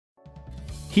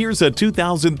Here's a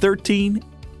 2013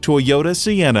 Toyota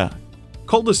Sienna.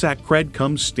 Cul-de-sac cred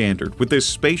comes standard with this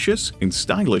spacious and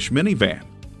stylish minivan.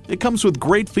 It comes with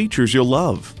great features you'll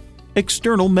love: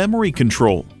 external memory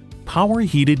control, power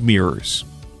heated mirrors,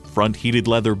 front heated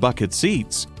leather bucket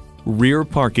seats, rear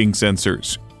parking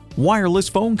sensors, wireless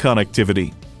phone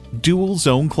connectivity, dual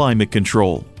zone climate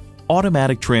control,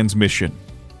 automatic transmission,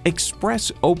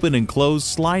 express open and close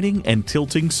sliding and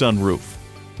tilting sunroof,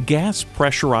 gas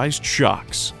pressurized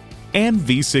shocks, and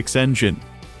V6 engine.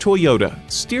 Toyota,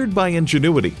 steered by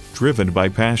ingenuity, driven by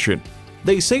passion.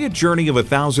 They say a journey of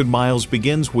 1,000 miles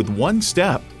begins with one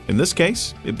step. In this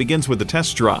case, it begins with a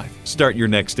test drive. Start your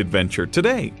next adventure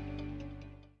today.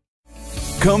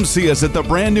 Come see us at the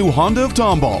brand new Honda of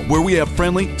Tomball, where we have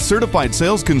friendly, certified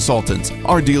sales consultants.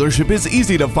 Our dealership is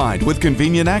easy to find with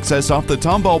convenient access off the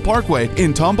Tomball Parkway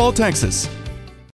in Tomball, Texas.